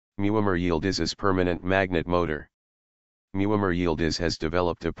Muammer Yildiz's permanent magnet motor. Muammer Yildiz has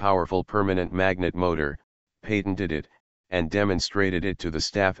developed a powerful permanent magnet motor, patented it, and demonstrated it to the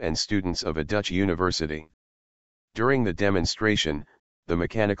staff and students of a Dutch university. During the demonstration, the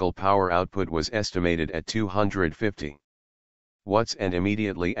mechanical power output was estimated at 250 watts, and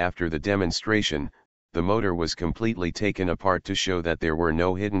immediately after the demonstration, the motor was completely taken apart to show that there were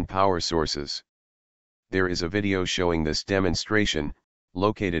no hidden power sources. There is a video showing this demonstration,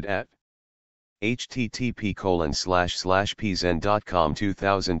 located at http://pzen.com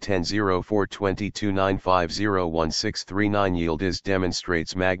 2010 0422950169. Yildiz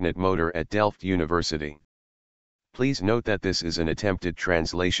demonstrates magnet motor at Delft University. Please note that this is an attempted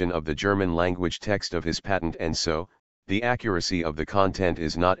translation of the German language text of his patent, and so, the accuracy of the content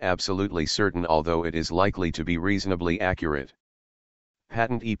is not absolutely certain, although it is likely to be reasonably accurate.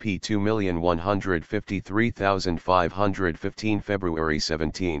 Patent EP 2,153,515 February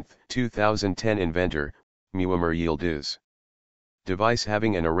 17, 2010. Inventor, Muammer Yildiz. Device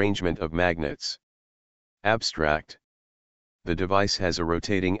having an arrangement of magnets. Abstract. The device has a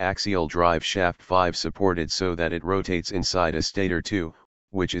rotating axial drive shaft 5 supported so that it rotates inside a stator 2,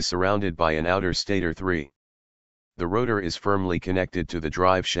 which is surrounded by an outer stator 3. The rotor is firmly connected to the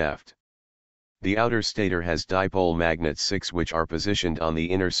drive shaft. The outer stator has dipole magnets 6 which are positioned on the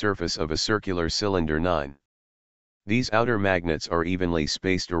inner surface of a circular cylinder 9. These outer magnets are evenly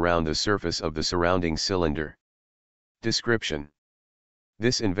spaced around the surface of the surrounding cylinder. Description.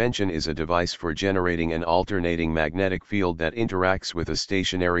 This invention is a device for generating an alternating magnetic field that interacts with a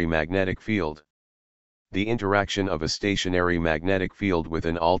stationary magnetic field. The interaction of a stationary magnetic field with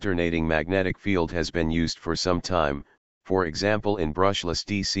an alternating magnetic field has been used for some time, for example in brushless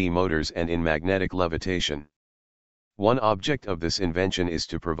DC motors and in magnetic levitation. One object of this invention is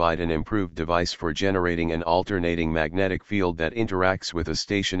to provide an improved device for generating an alternating magnetic field that interacts with a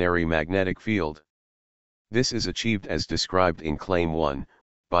stationary magnetic field. This is achieved as described in Claim 1,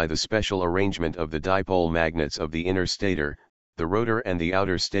 by the special arrangement of the dipole magnets of the inner stator, the rotor and the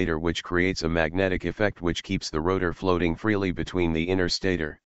outer stator, which creates a magnetic effect which keeps the rotor floating freely between the inner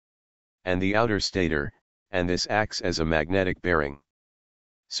stator and the outer stator, and this acts as a magnetic bearing.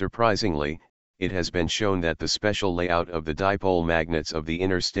 Surprisingly, it has been shown that the special layout of the dipole magnets of the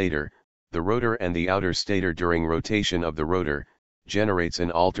inner stator, the rotor and the outer stator during rotation of the rotor, generates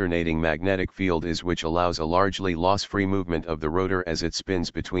an alternating magnetic field which allows a largely loss-free movement of the rotor as it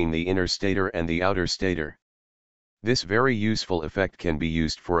spins between the inner stator and the outer stator. This very useful effect can be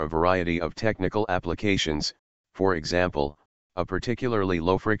used for a variety of technical applications. For example, a particularly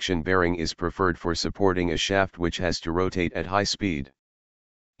low friction bearing is preferred for supporting a shaft which has to rotate at high speed.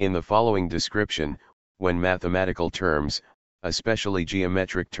 In the following description, when mathematical terms, especially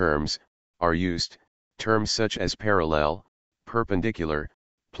geometric terms, are used, terms such as parallel, perpendicular,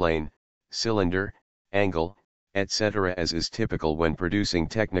 plane, cylinder, angle, etc., as is typical when producing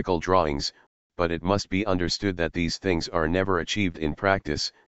technical drawings, but it must be understood that these things are never achieved in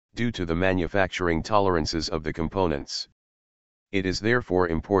practice, due to the manufacturing tolerances of the components. It is therefore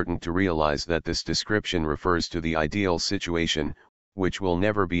important to realize that this description refers to the ideal situation, which will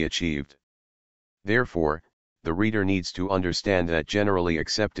never be achieved. Therefore, the reader needs to understand that generally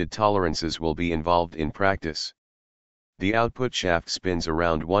accepted tolerances will be involved in practice. The output shaft spins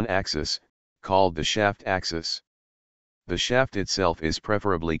around one axis, called the shaft axis. The shaft itself is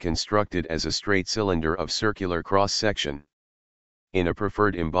preferably constructed as a straight cylinder of circular cross-section. In a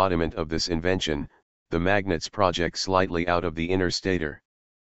preferred embodiment of this invention, the magnets project slightly out of the inner stator.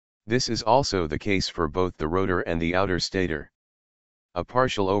 This is also the case for both the rotor and the outer stator. A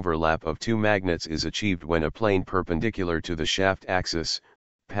partial overlap of two magnets is achieved when a plane perpendicular to the shaft axis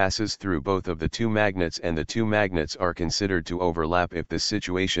passes through both of the two magnets, and the two magnets are considered to overlap if this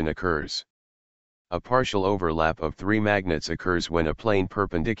situation occurs. A partial overlap of three magnets occurs when a plane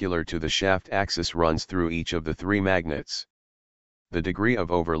perpendicular to the shaft axis runs through each of the three magnets. The degree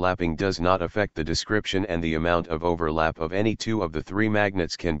of overlapping does not affect the description, and the amount of overlap of any two of the three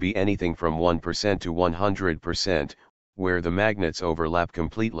magnets can be anything from 1% to 100%, where the magnets overlap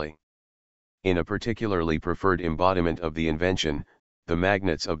completely. In a particularly preferred embodiment of the invention, the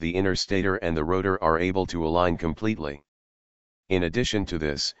magnets of the inner stator and the rotor are able to align completely. In addition to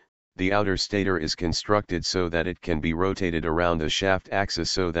this, the outer stator is constructed so that it can be rotated around the shaft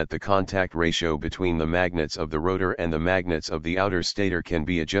axis so that the contact ratio between the magnets of the rotor and the magnets of the outer stator can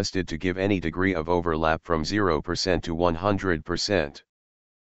be adjusted to give any degree of overlap from 0% to 100%.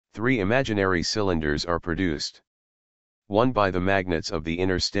 Three imaginary cylinders are produced. One by the magnets of the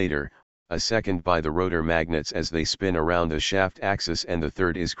inner stator, a second by the rotor magnets as they spin around the shaft axis, and the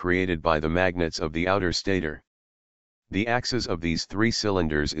third is created by the magnets of the outer stator. The axis of these three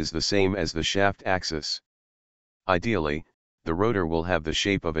cylinders is the same as the shaft axis. Ideally, the rotor will have the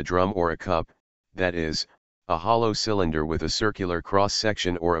shape of a drum or a cup, that is, a hollow cylinder with a circular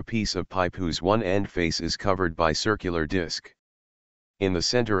cross-section or a piece of pipe whose one end face is covered by circular disc. In the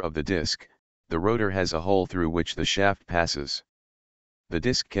center of the disc, the rotor has a hole through which the shaft passes. The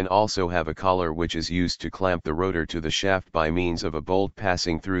disc can also have a collar which is used to clamp the rotor to the shaft by means of a bolt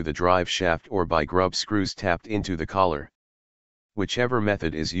passing through the drive shaft or by grub screws tapped into the collar. Whichever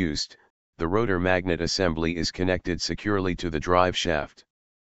method is used, the rotor magnet assembly is connected securely to the drive shaft.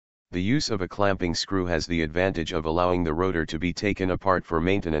 The use of a clamping screw has the advantage of allowing the rotor to be taken apart for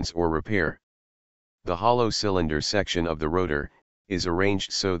maintenance or repair. The hollow cylinder section of the rotor is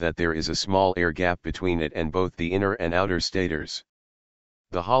arranged so that there is a small air gap between it and both the inner and outer stators.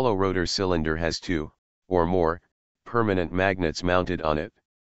 The hollow rotor cylinder has two, or more, permanent magnets mounted on it.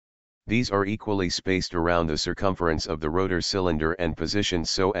 These are equally spaced around the circumference of the rotor cylinder and positioned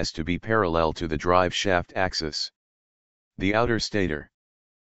so as to be parallel to the drive shaft axis. The outer stator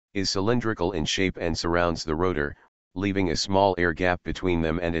is cylindrical in shape and surrounds the rotor, leaving a small air gap between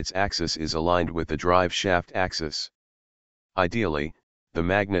them, and its axis is aligned with the drive shaft axis. Ideally, the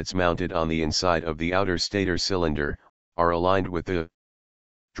magnets mounted on the inside of the outer stator cylinder are aligned with the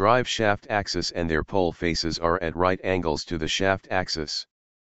drive shaft axis, and their pole faces are at right angles to the shaft axis.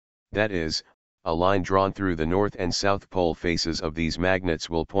 That is, a line drawn through the north and south pole faces of these magnets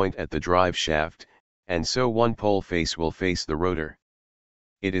will point at the drive shaft, and so one pole face will face the rotor.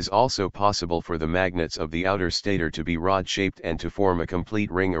 It is also possible for the magnets of the outer stator to be rod-shaped and to form a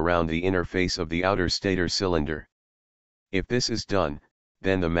complete ring around the inner face of the outer stator cylinder. If this is done,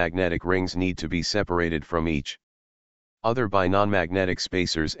 then the magnetic rings need to be separated from each other by non-magnetic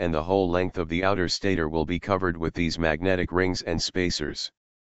spacers, and the whole length of the outer stator will be covered with these magnetic rings and spacers.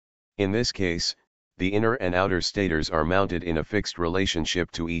 In this case, the inner and outer stators are mounted in a fixed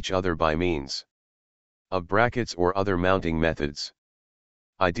relationship to each other by means of brackets or other mounting methods.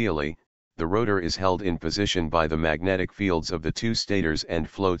 Ideally, the rotor is held in position by the magnetic fields of the two stators and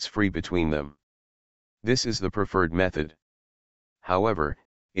floats free between them. This is the preferred method. However,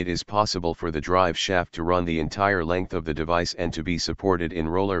 it is possible for the drive shaft to run the entire length of the device and to be supported in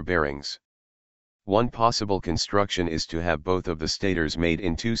roller bearings. One possible construction is to have both of the stators made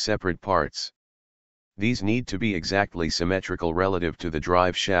in two separate parts. These need to be exactly symmetrical relative to the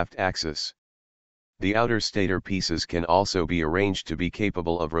drive shaft axis. The outer stator pieces can also be arranged to be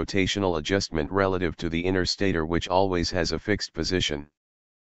capable of rotational adjustment relative to the inner stator, which always has a fixed position.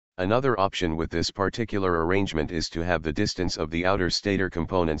 Another option with this particular arrangement is to have the distance of the outer stator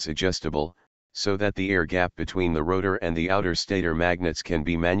components adjustable, so that the air gap between the rotor and the outer stator magnets can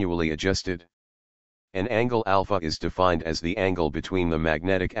be manually adjusted. An angle alpha is defined as the angle between the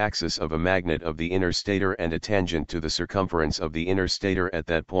magnetic axis of a magnet of the inner stator and a tangent to the circumference of the inner stator at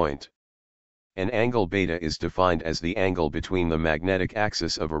that point. An angle beta is defined as the angle between the magnetic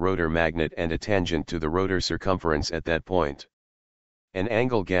axis of a rotor magnet and a tangent to the rotor circumference at that point. An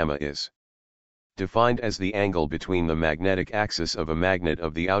angle gamma is defined as the angle between the magnetic axis of a magnet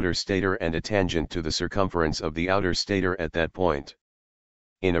of the outer stator and a tangent to the circumference of the outer stator at that point.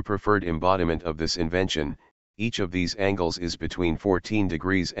 In a preferred embodiment of this invention, each of these angles is between 14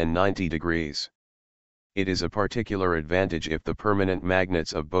 degrees and 90 degrees. It is a particular advantage if the permanent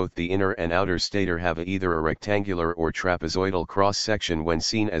magnets of both the inner and outer stator have either a rectangular or trapezoidal cross-section when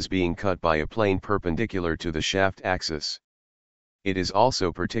seen as being cut by a plane perpendicular to the shaft axis. It is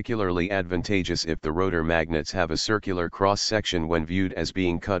also particularly advantageous if the rotor magnets have a circular cross-section when viewed as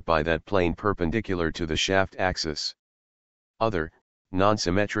being cut by that plane perpendicular to the shaft axis. Other,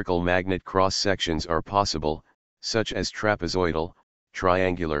 non-symmetrical magnet cross-sections are possible, such as trapezoidal,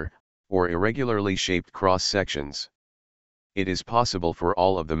 triangular, or irregularly shaped cross-sections. It is possible for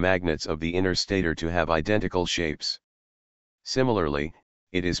all of the magnets of the inner stator to have identical shapes. Similarly,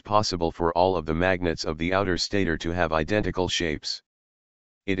 it is possible for all of the magnets of the outer stator to have identical shapes.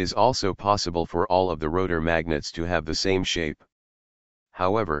 It is also possible for all of the rotor magnets to have the same shape.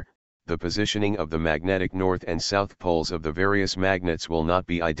 However, the positioning of the magnetic north and south poles of the various magnets will not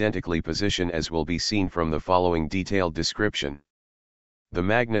be identically positioned, as will be seen from the following detailed description. The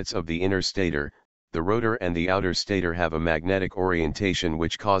magnets of the inner stator, the rotor and the outer stator have a magnetic orientation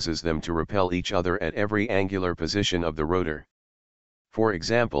which causes them to repel each other at every angular position of the rotor. For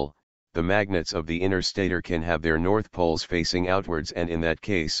example, the magnets of the inner stator can have their north poles facing outwards, and in that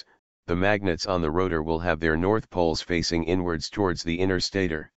case, the magnets on the rotor will have their north poles facing inwards towards the inner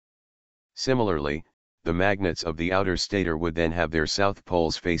stator. Similarly, the magnets of the outer stator would then have their south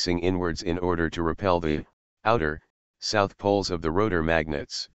poles facing inwards in order to repel the outer, south poles of the rotor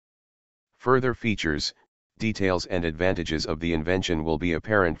magnets. Further features, Details and advantages of the invention will be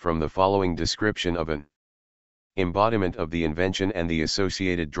apparent from the following description of an embodiment of the invention and the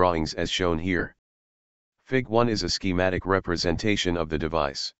associated drawings as shown here. Fig 1 is a schematic representation of the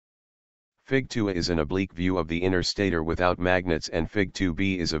device. Fig 2 is an oblique view of the inner stator without magnets, and Fig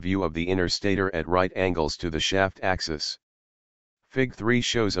 2b is a view of the inner stator at right angles to the shaft axis. Fig 3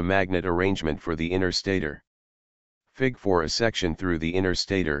 shows a magnet arrangement for the inner stator. Fig 4 a section through the inner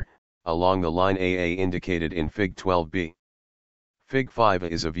stator, along the line AA indicated in Fig 12b. Fig 5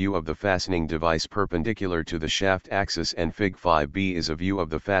 is a view of the fastening device perpendicular to the shaft axis, and Fig 5b is a view of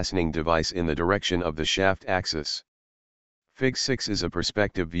the fastening device in the direction of the shaft axis. Fig 6 is a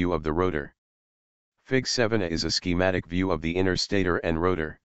perspective view of the rotor. Fig 7 is a schematic view of the inner stator and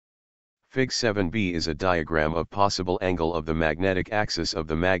rotor. Fig 7b is a diagram of possible angle of the magnetic axis of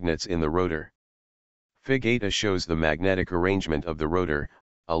the magnets in the rotor. Fig 8 shows the magnetic arrangement of the rotor,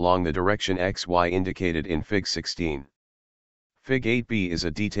 along the direction XY indicated in Fig 16. Fig 8b is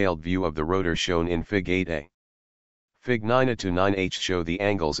a detailed view of the rotor shown in Fig 8a. Fig 9a to 9h show the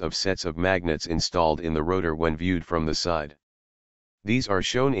angles of sets of magnets installed in the rotor when viewed from the side. These are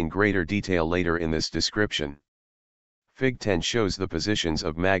shown in greater detail later in this description. Fig 10 shows the positions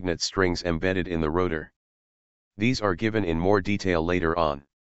of magnet strings embedded in the rotor. These are given in more detail later on.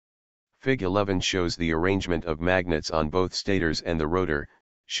 Fig 11 shows the arrangement of magnets on both stators and the rotor,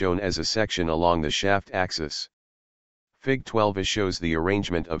 shown as a section along the shaft axis. Fig 12 shows the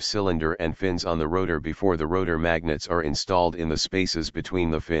arrangement of cylinder and fins on the rotor before the rotor magnets are installed in the spaces between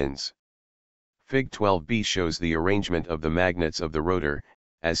the fins. Fig 12b shows the arrangement of the magnets of the rotor,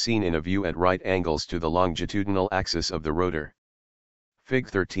 as seen in a view at right angles to the longitudinal axis of the rotor. Fig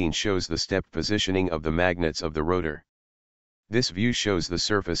 13 shows the stepped positioning of the magnets of the rotor. This view shows the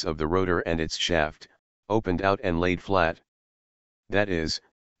surface of the rotor and its shaft, opened out and laid flat. That is,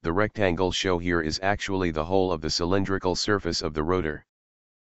 the rectangle shown here is actually the whole of the cylindrical surface of the rotor.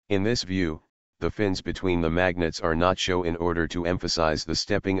 In this view, the fins between the magnets are not shown in order to emphasize the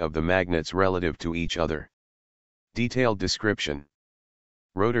stepping of the magnets relative to each other. Detailed description.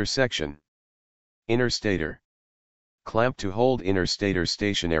 Rotor section. Inner stator. Clamp to hold inner stator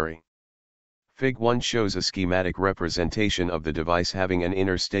stationary. Fig 1 shows a schematic representation of the device having an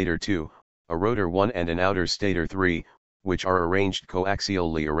inner stator 2, a rotor 1 and an outer stator 3, which are arranged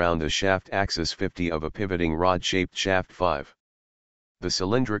coaxially around the shaft axis 50 of a pivoting rod-shaped shaft 5. The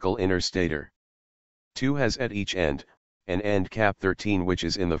cylindrical inner stator 2 has at each end, an end cap 13 which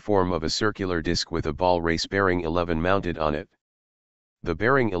is in the form of a circular disc with a ball race bearing 11 mounted on it. The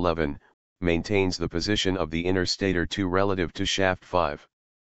bearing 11 maintains the position of the inner stator 2 relative to shaft 5.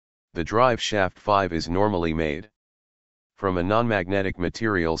 The drive shaft 5 is normally made from a non-magnetic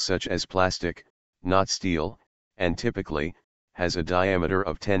material such as plastic, not steel, and typically has a diameter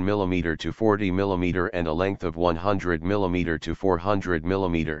of 10 mm to 40 mm and a length of 100 mm to 400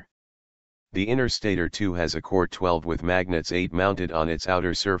 mm. The inner stator 2 has a core 12 with magnets 8 mounted on its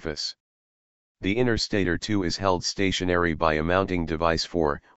outer surface. The inner stator 2 is held stationary by a mounting device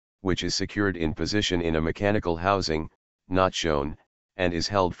 4, which is secured in position in a mechanical housing, not shown, and is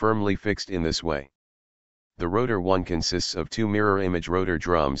held firmly fixed in this way. The rotor 1 consists of 2 mirror image rotor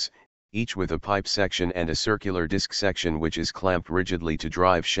drums, each with a pipe section and a circular disc section which is clamped rigidly to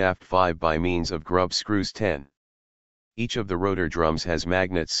drive shaft 5 by means of grub screws 10. Each of the rotor drums has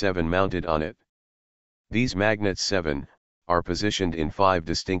magnets 7 mounted on it. These magnets 7 are positioned in 5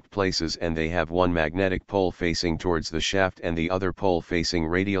 distinct places and they have one magnetic pole facing towards the shaft and the other pole facing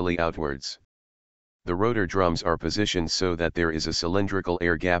radially outwards. The rotor drums are positioned so that there is a cylindrical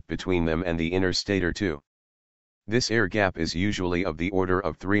air gap between them and the inner stator 2. This air gap is usually of the order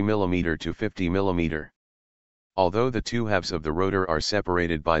of 3 mm to 50 mm. Although the two halves of the rotor are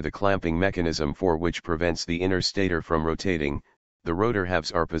separated by the clamping mechanism which prevents the inner stator from rotating, the rotor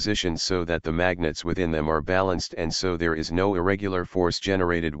halves are positioned so that the magnets within them are balanced and so there is no irregular force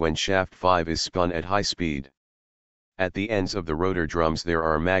generated when shaft 5 is spun at high speed. At the ends of the rotor drums there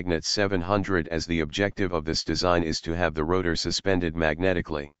are magnets 700 as the objective of this design is to have the rotor suspended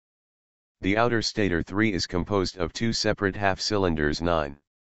magnetically. The outer stator 3 is composed of 2 separate half cylinders 9.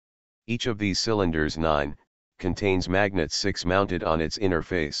 Each of these cylinders 9 contains magnets 6 mounted on its inner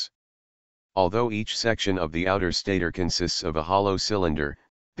face. Although each section of the outer stator consists of a hollow cylinder,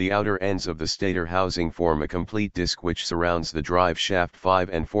 the outer ends of the stator housing form a complete disc which surrounds the drive shaft 5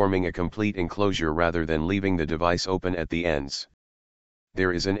 and forming a complete enclosure rather than leaving the device open at the ends.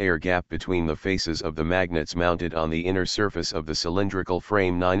 There is an air gap between the faces of the magnets mounted on the inner surface of the cylindrical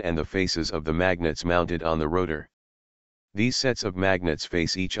frame 9 and the faces of the magnets mounted on the rotor. These sets of magnets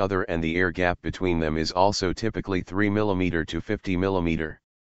face each other and the air gap between them is also typically 3 mm to 50 mm.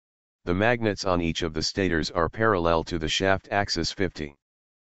 The magnets on each of the stators are parallel to the shaft axis 50.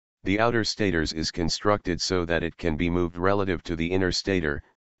 The outer stators is constructed so that it can be moved relative to the inner stator,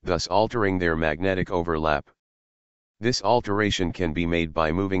 thus altering their magnetic overlap. This alteration can be made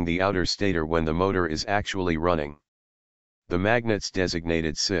by moving the outer stator when the motor is actually running. The magnets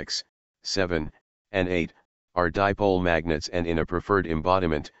designated 6, 7, and 8, are dipole magnets, and in a preferred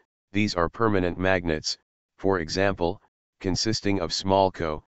embodiment, these are permanent magnets, for example, consisting of small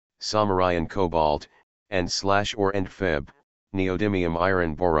Co, samarium cobalt, and /or and Feb, neodymium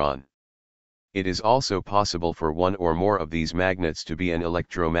iron boron. It is also possible for one or more of these magnets to be an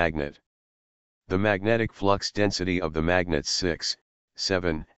electromagnet. The magnetic flux density of the magnets 6,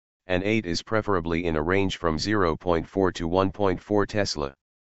 7, and 8 is preferably in a range from 0.4 to 1.4 Tesla.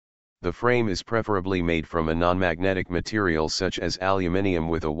 The frame is preferably made from a non-magnetic material such as aluminium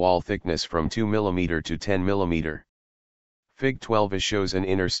with a wall thickness from 2 mm to 10 mm. Fig 12 shows an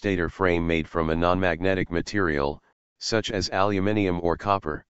inner stator frame made from a non-magnetic material, such as aluminium or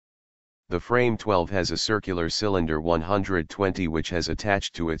copper. The frame 12 has a circular cylinder 120 which has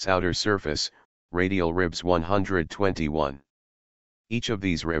attached to its outer surface, radial ribs 121. Each of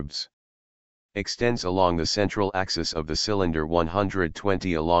these ribs extends along the central axis of the cylinder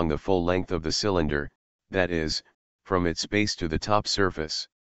 120 along the full length of the cylinder, that is, from its base to the top surface.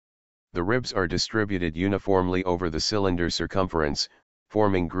 The ribs are distributed uniformly over the cylinder circumference,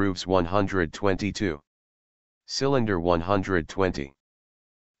 forming grooves 122. Cylinder 120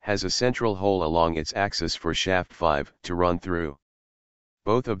 has a central hole along its axis for shaft 5 to run through.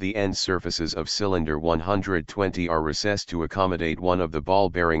 Both of the end surfaces of cylinder 120 are recessed to accommodate one of the ball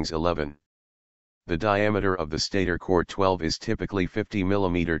bearings 11. The diameter of the stator core 12 is typically 50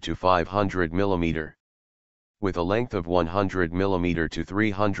 mm to 500 mm. With a length of 100 mm to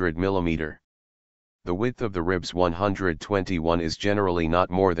 300 mm. The width of the ribs 121 is generally not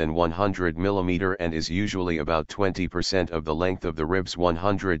more than 100 mm and is usually about 20% of the length of the ribs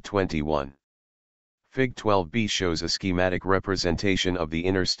 121. Fig 12b shows a schematic representation of the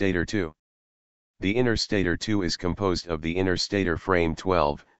inner stator 2. The inner stator 2 is composed of the inner stator frame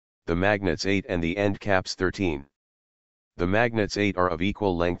 12, the magnets 8 and the end caps 13. The magnets 8 are of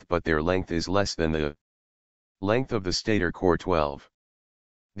equal length, but their length is less than the length of the stator core 12.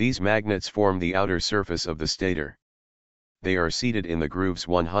 These magnets form the outer surface of the stator. They are seated in the grooves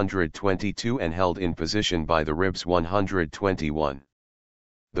 122 and held in position by the ribs 121.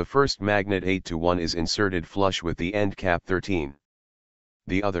 The first magnet 8 to 1 is inserted flush with the end cap 13.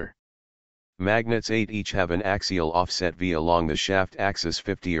 The other magnets 8 each have an axial offset V along the shaft axis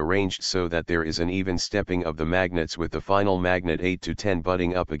 50 arranged so that there is an even stepping of the magnets, with the final magnet 8 to 10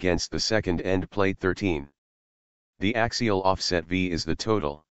 butting up against the second end plate 13. The axial offset V is the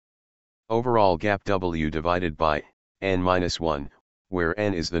total overall gap W divided by n-1, where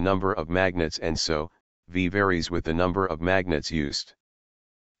n is the number of magnets and so, V varies with the number of magnets used.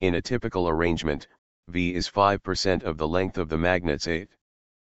 In a typical arrangement, V is 5% of the length of the magnets 8.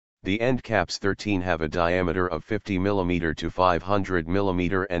 The end caps 13 have a diameter of 50 mm to 500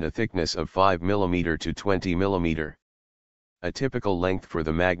 mm and a thickness of 5 mm to 20 mm. A typical length for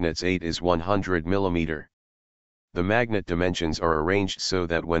the magnets 8 is 100 mm. The magnet dimensions are arranged so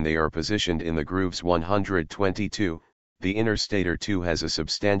that when they are positioned in the grooves 122, the inner stator 2 has a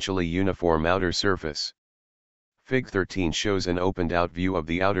substantially uniform outer surface. Fig 13 shows an opened-out view of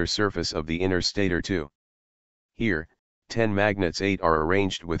the outer surface of the inner stator 2. Here, 10 magnets 8 are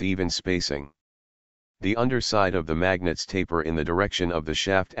arranged with even spacing. The underside of the magnets taper in the direction of the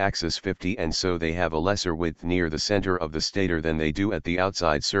shaft axis 50, and so they have a lesser width near the center of the stator than they do at the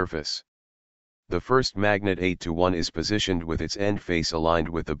outside surface. The first magnet 8 to 1 is positioned with its end face aligned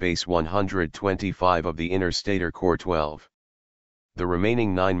with the base 125 of the inner stator core 12. The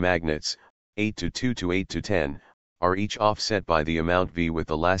remaining 9 magnets, 8 to 2 to 8 to 10, are each offset by the amount V, with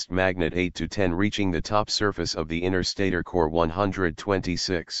the last magnet 8 to 10 reaching the top surface of the inner stator core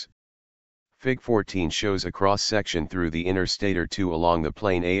 126. Fig 14 shows a cross-section through the inner stator 2 along the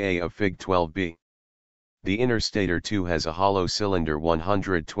plane AA of Fig 12b. The inner stator 2 has a hollow cylinder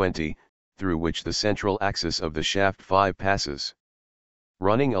 120, through which the central axis of the shaft 5 passes.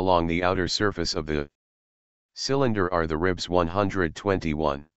 Running along the outer surface of the cylinder are the ribs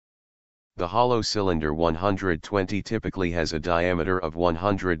 121. The hollow cylinder 120 typically has a diameter of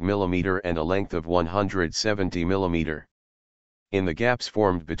 100 mm and a length of 170 mm. In the gaps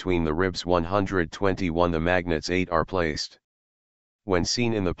formed between the ribs 121 the magnets 8 are placed. When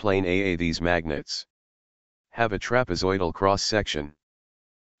seen in the plane AA, these magnets have a trapezoidal cross-section.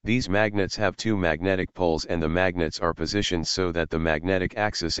 These magnets have 2 magnetic poles, and the magnets are positioned so that the magnetic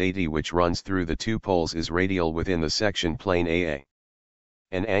axis 80 which runs through the 2 poles is radial within the section plane AA.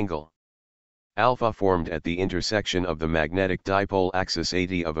 An angle alpha formed at the intersection of the magnetic dipole axis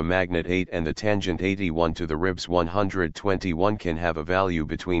 80 of a magnet 8 and the tangent 81 to the ribs 121 can have a value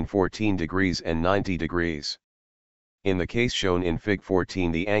between 14 degrees and 90 degrees. In the case shown in Fig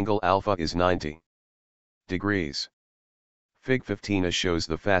 14 the angle alpha is 90 degrees. Fig 15 shows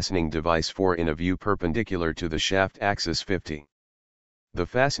the fastening device 4 in a view perpendicular to the shaft axis 50. The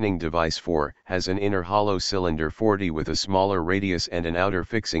fastening device 4 has an inner hollow cylinder 40 with a smaller radius and an outer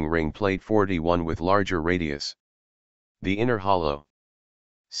fixing ring plate 41 with larger radius. The inner hollow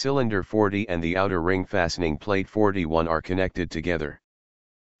cylinder 40 and the outer ring fastening plate 41 are connected together.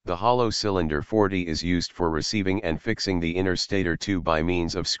 The hollow cylinder 40 is used for receiving and fixing the inner stator 2 by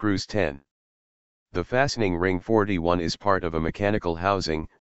means of screws 10. The fastening ring 41 is part of a mechanical housing,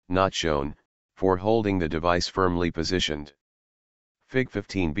 not shown, for holding the device firmly positioned. Fig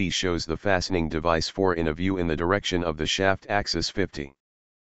 15b shows the fastening device 4 in a view in the direction of the shaft axis 50.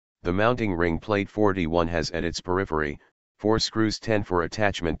 The mounting ring plate 41 has at its periphery, 4 screws 10 for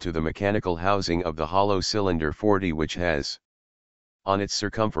attachment to the mechanical housing of the hollow cylinder 40 which has, on its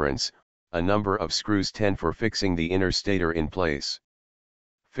circumference, a number of screws 10 for fixing the inner stator in place.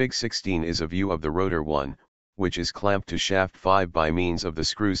 Fig 16 is a view of the rotor 1, which is clamped to shaft 5 by means of the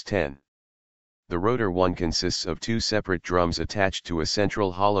screws 10. The rotor 1 consists of 2 separate drums attached to a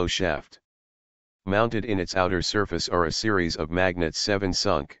central hollow shaft. Mounted in its outer surface are a series of magnets 7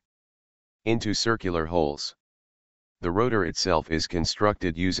 sunk into circular holes. The rotor itself is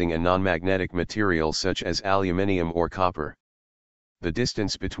constructed using a non-magnetic material such as aluminium or copper. The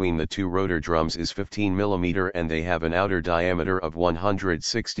distance between the 2 rotor drums is 15 mm and they have an outer diameter of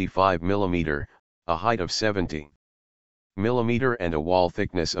 165 mm, a height of 70 mm and a wall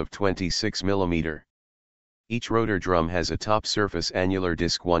thickness of 26 mm. Each rotor drum has a top surface annular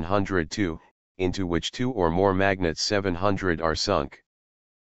disc 102, into which 2 or more magnets 700 are sunk.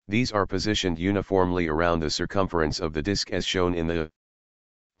 These are positioned uniformly around the circumference of the disc as shown in the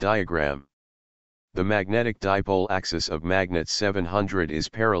diagram. The magnetic dipole axis of magnet 700 is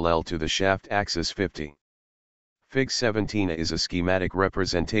parallel to the shaft axis 50. Fig 17 is a schematic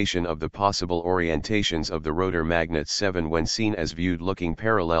representation of the possible orientations of the rotor magnet 7 when seen as viewed looking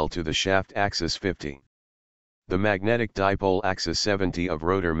parallel to the shaft axis 50. The magnetic dipole axis 70 of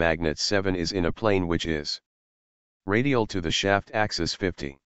rotor magnet 7 is in a plane which is radial to the shaft axis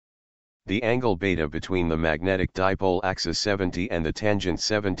 50. The angle beta between the magnetic dipole axis 70 and the tangent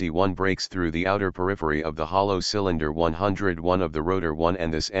 71 breaks through the outer periphery of the hollow cylinder 101 of the rotor 1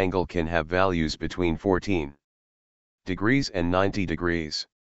 and this angle can have values between 14 degrees and 90 degrees.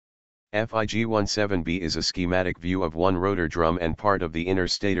 Fig 17b is a schematic view of one rotor drum and part of the inner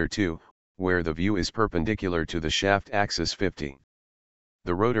stator 2, where the view is perpendicular to the shaft axis 50.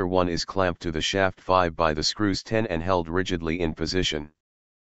 The rotor 1 is clamped to the shaft 5 by the screws 10 and held rigidly in position.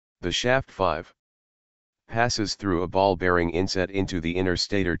 The shaft 5 passes through a ball bearing inset into the inner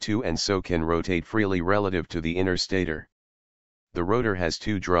stator 2 and so can rotate freely relative to the inner stator. The rotor has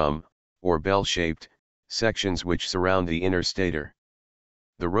 2 drum, or bell-shaped, sections which surround the inner stator.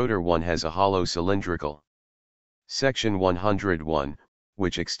 The rotor 1 has a hollow cylindrical section 101,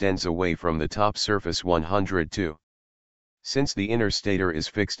 which extends away from the top surface 102. Since the inner stator is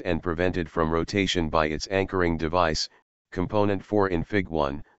fixed and prevented from rotation by its anchoring device, component 4 in Fig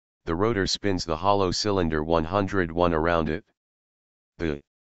 1, the rotor spins the hollow cylinder 101 around it. The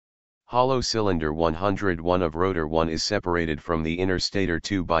hollow cylinder 101 of rotor 1 is separated from the inner stator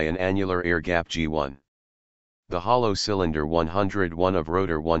 2 by an annular air gap G1. The hollow cylinder 101 of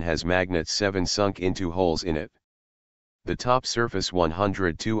rotor 1 has magnets 7 sunk into holes in it. The top surface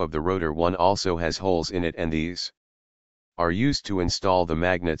 102 of the rotor 1 also has holes in it and these are used to install the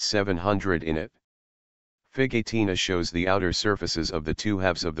magnets 700 in it. Fig 18 shows the outer surfaces of the 2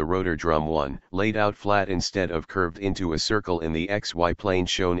 halves of the rotor drum 1, laid out flat instead of curved into a circle in the XY plane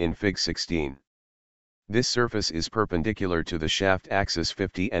shown in Fig 16. This surface is perpendicular to the shaft axis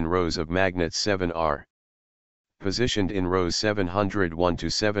 50 and rows of magnets 7 are positioned in rows 701 to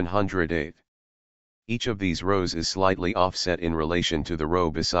 708. Each of these rows is slightly offset in relation to the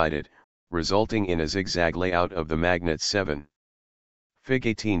row beside it, resulting in a zigzag layout of the magnet 7. Fig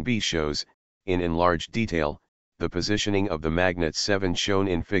 18b shows, in enlarged detail, the positioning of the magnet 7 shown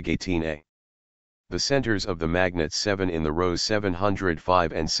in Fig 18a. The centers of the magnet 7 in the rows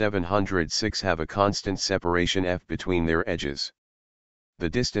 705 and 706 have a constant separation f between their edges. The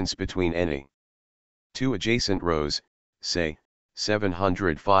distance between any 2 adjacent rows, say,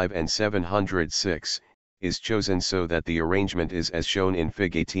 705 and 706, is chosen so that the arrangement is as shown in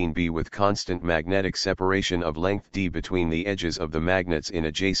Fig 18b with constant magnetic separation of length d between the edges of the magnets in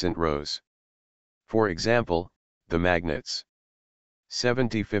adjacent rows. For example, the magnets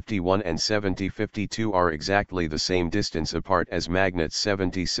 7051 and 7052 are exactly the same distance apart as magnets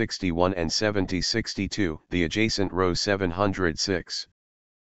 7061 and 7062, the adjacent row 706.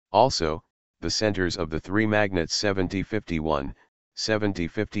 Also, the centers of the three magnets 7051,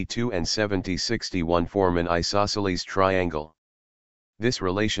 7052 and 7061 form an isosceles triangle. This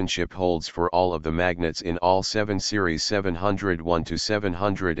relationship holds for all of the magnets in all 7 series 701 to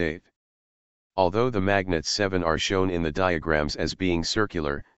 708. Although the magnets 7 are shown in the diagrams as being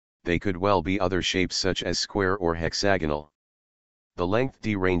circular, they could well be other shapes such as square or hexagonal. The length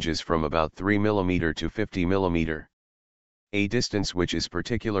d ranges from about 3 mm to 50 mm. A distance which is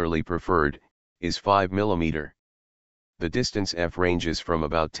particularly preferred is 5 mm. The distance f ranges from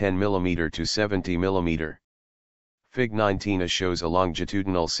about 10 mm to 70 mm. Fig 19a shows a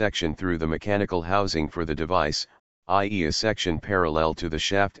longitudinal section through the mechanical housing for the device, i.e. a section parallel to the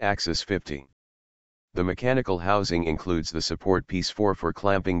shaft axis 50. The mechanical housing includes the support piece 4 for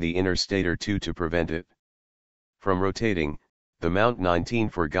clamping the inner stator 2 to prevent it from rotating, the mount 19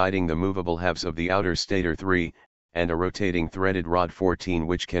 for guiding the movable halves of the outer stator 3, and a rotating threaded rod 14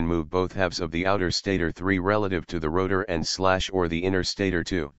 which can move both halves of the outer stator 3 relative to the rotor and or the inner stator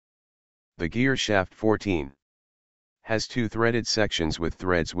 2. The gear shaft 14 has 2 threaded sections with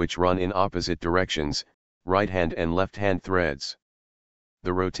threads which run in opposite directions, right-hand and left-hand threads.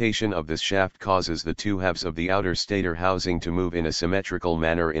 The rotation of this shaft causes the 2 halves of the outer stator housing to move in a symmetrical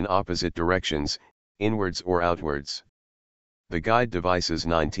manner in opposite directions, inwards or outwards. The guide devices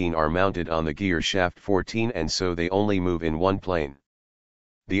 19 are mounted on the gear shaft 14 and so they only move in one plane.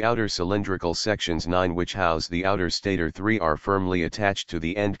 The outer cylindrical sections 9 which house the outer stator 3 are firmly attached to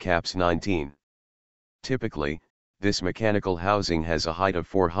the end caps 19. Typically, this mechanical housing has a height of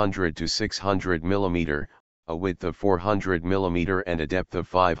 400 to 600 mm, a width of 400 mm and a depth of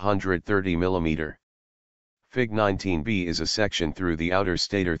 530 mm. Fig 19b is a section through the outer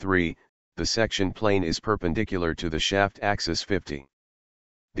stator 3, the section plane is perpendicular to the shaft axis 50.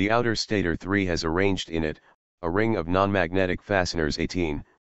 The outer stator 3 has arranged in it, a ring of non-magnetic fasteners 18,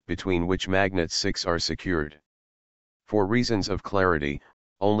 between which magnets 6 are secured. For reasons of clarity,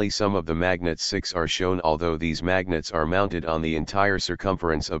 only some of the magnets 6 are shown although these magnets are mounted on the entire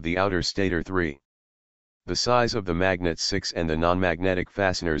circumference of the outer stator 3. The size of the magnet 6 and the non-magnetic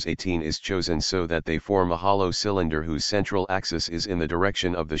fasteners 18 is chosen so that they form a hollow cylinder whose central axis is in the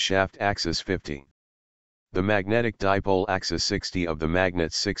direction of the shaft axis 50. The magnetic dipole axis 60 of the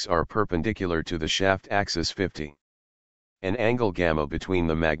magnet 6 are perpendicular to the shaft axis 50. An angle gamma between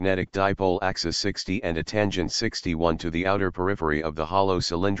the magnetic dipole axis 60 and a tangent 61 to the outer periphery of the hollow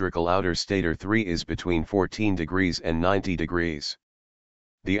cylindrical outer stator 3 is between 14 degrees and 90 degrees.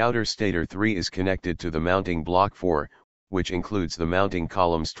 The outer stator 3 is connected to the mounting block 4, which includes the mounting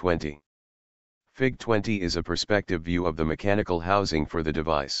columns 20. Fig 20 is a perspective view of the mechanical housing for the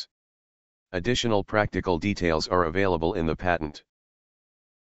device. Additional practical details are available in the patent.